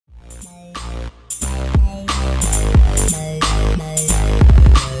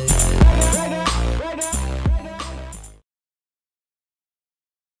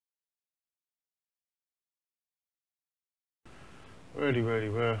really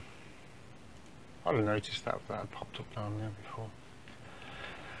were. I'd have noticed that had popped up down there before.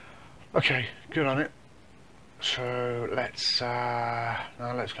 Okay, good on it. So let's now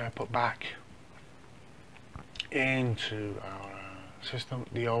let's go put back into our system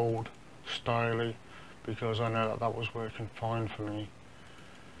the old styly, because I know that was working fine for me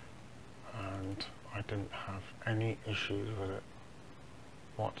and I didn't have any issues with it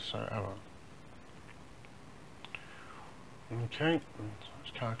whatsoever. Okay,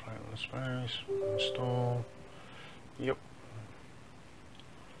 let's calculate the space, install, yep,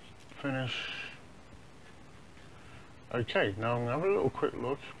 finish. Okay, now I'm going to have a little quick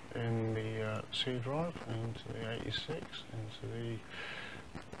look in the C drive, into the 86, into the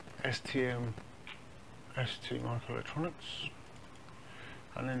STMicroelectronics,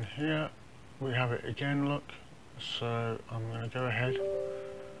 and in here we have it again, look. So I'm going to go ahead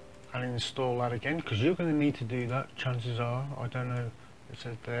and install that again, because you're going to need to do that, chances are. I don't know, it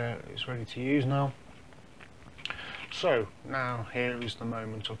says there it's ready to use now. So now here is the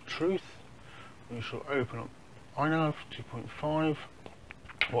moment of truth. We shall open up INAV 2.5.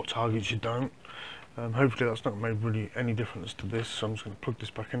 What targets you don't. Hopefully that's not made really any difference to this, so I'm just going to plug this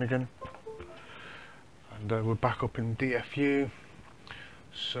back in again. And we're back up in DFU.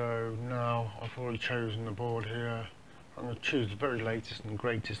 So now I've already chosen the board here. I'm going to choose the very latest and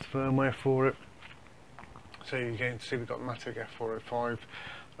greatest firmware for it. So you can see we've got MATEKF405.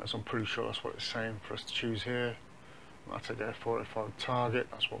 I'm pretty sure that's what it's saying for us to choose here. MATEKF405 target,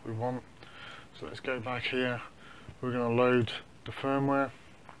 that's what we want. So let's go back here. We're going to load the firmware.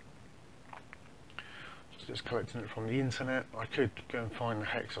 Just collecting it from the internet. I could go and find the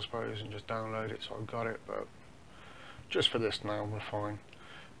hex, I suppose, and just download it, so I've got it, but just for this now we're fine.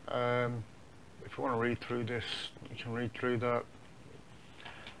 If you want to read through this, you can read through that.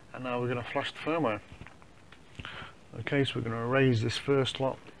 And now we're going to flash the firmware. Okay, so we're going to erase this first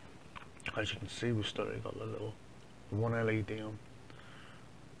lot. As you can see, we've still got the little one LED on.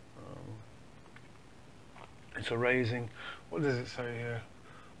 It's erasing. What does it say here?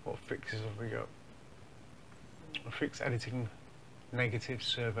 What fixes have we got? A fix editing negative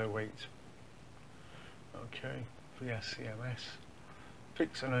servo weight. Okay, for the CMS.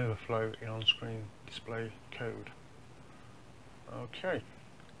 Fix an overflow in on-screen display code. Okay.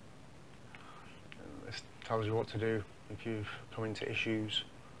 And this tells you what to do if you've come into issues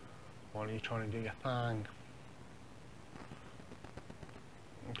while you're trying to do your thing.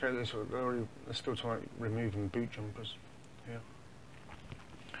 Okay, they're still trying to remove boot jumpers here.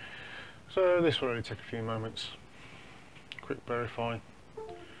 So this will only take a few moments. Quick verify.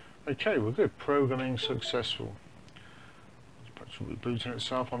 Okay, we're good. Programming successful. It should be booting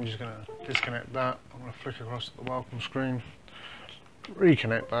itself. I'm just going to disconnect that. I'm going to flick across to the welcome screen,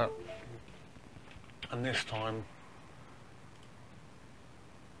 reconnect that, and this time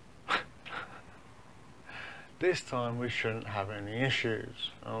we shouldn't have any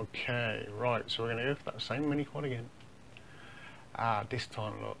issues. Okay, right, so we're going to go for that same mini quad again. This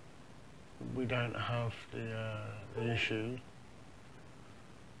time, look, we don't have the issue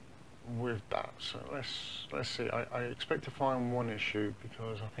with that, so let's see. I expect to find one issue,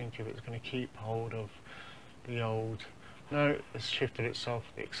 because I think if it's going to keep hold of the old, no, it's shifted itself,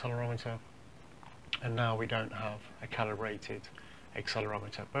 the accelerometer, and now we don't have a calibrated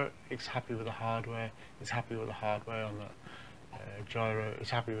accelerometer, but it's happy with the hardware. It's happy with the hardware on the gyro. It's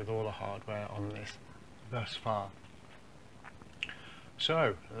happy with all the hardware on this thus far.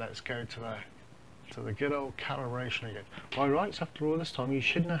 So let's go to the good old calibration again. By rights, after all this time, you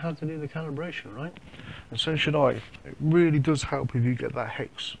should know how to do the calibration, right? And so should I. It really does help if you get that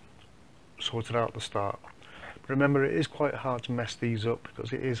hex sorted out at the start. But remember, it is quite hard to mess these up,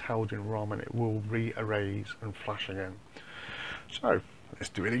 because it is held in ROM and it will re-erase and flash again. So let's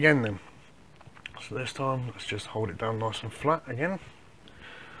do it again then. So this time let's just hold it down nice and flat again,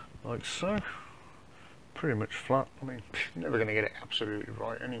 like so. Pretty much flat. I mean, you're never going to get it absolutely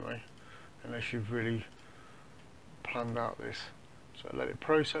right anyway, unless you've really planned out this. So let it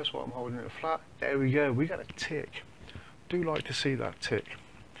process while I'm holding it flat. There we go, we got a tick. Do like to see that tick.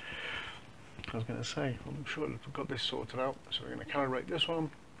 I was going to say, I'm sure I've got this sorted out. So we're going to calibrate this one.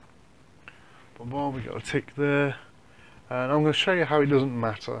 Boom, we got a tick there. And I'm going to show you how it doesn't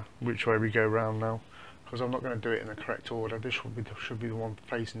matter which way we go round now, because I'm not going to do it in the correct order. This should be the one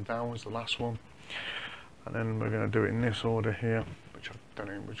facing downwards, the last one. And then we're going to do it in this order here, which I don't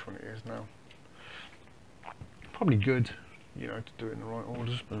know which one it is now. Probably good, you know, to do it in the right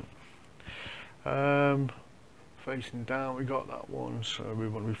orders, but facing down, we got that one, so we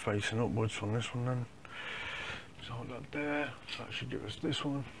want to be facing upwards on this one then. So hold that there, so that should give us this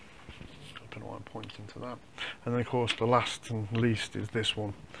one. don't know why I'm pointing to that. And then of course the last and least is this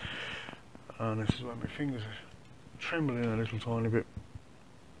one, and this is where my fingers are trembling a little tiny bit.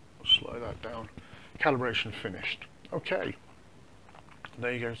 I'll slow that down. Calibration finished. Okay,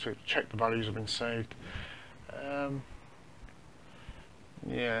 there you go. So check the values have been saved.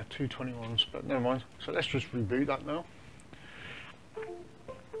 Yeah, 221s, but never mind. So let's just reboot that now,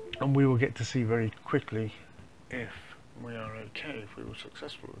 and we will get to see very quickly if we are okay, if we were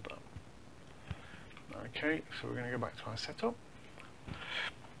successful with that. Okay, so we're going to go back to our setup,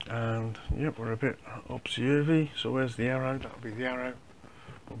 and yep, we're a bit upsy-ovy. So where's the arrow? That'll be the arrow.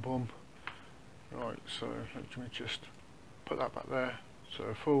 Boom. Right, so let me just put that back there.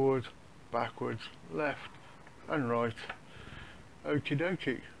 So forward, backwards, left, and right. Okie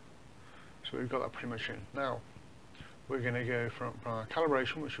dokie. So we've got that pretty much in. Now we're going to go from our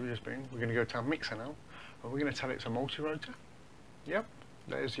calibration, which we've just been. We're going to go to our mixer now, and we're going to tell it it's a multi-rotor. Yep,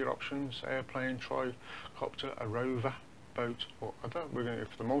 there's your options: airplane, tricopter, a rover, boat, or other. We're going to go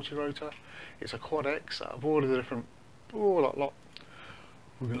for the multi-rotor. It's a quad X out of all of the different, all that lot.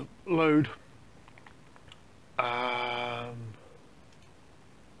 We're going to load.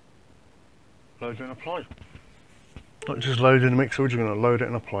 Load and apply. Not just load in the mixer, we're just going to load it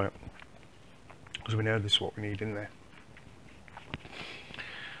and apply it, because we know this is what we need in there.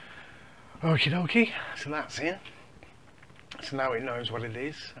 Okie dokie, so that's in. So now it knows what it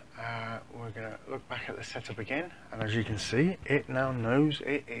is. We're going to look back at the setup again, and as you can see, it now knows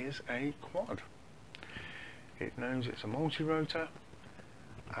it is a quad. It knows it's a multi-rotor,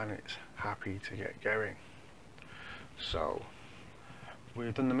 and it's happy to get going. So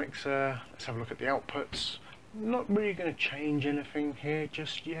we've done the mixer. Let's have a look at the outputs. Not really going to change anything here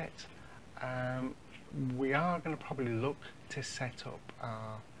just yet. We are going to probably look to set up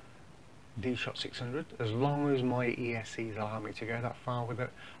our D-Shot 600, as long as my ESCs allow me to go that far with it.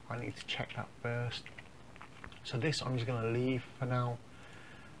 I need to check that first. So this I'm just going to leave for now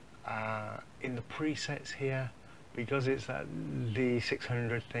in the presets here, because it's that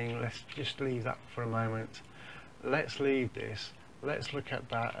D600 thing. Let's just leave that for a moment. Let's leave this. Let's look at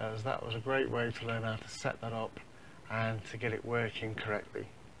that, as that was a great way to learn how to set that up and to get it working correctly.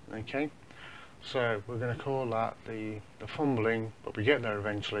 Okay, so we're going to call that the fumbling, but we get there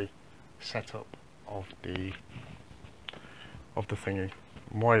eventually, setup of the thingy.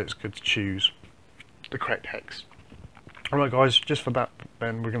 Why it's good to choose the correct hex. Alright guys, just for that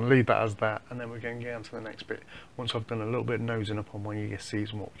then we're going to leave that as that, and then we're going to get on to the next bit once I've done a little bit of nosing up on my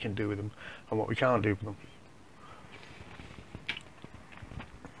ESCs and what we can do with them and what we can't do with them.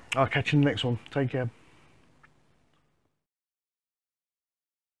 I'll catch you in the next one. Take care.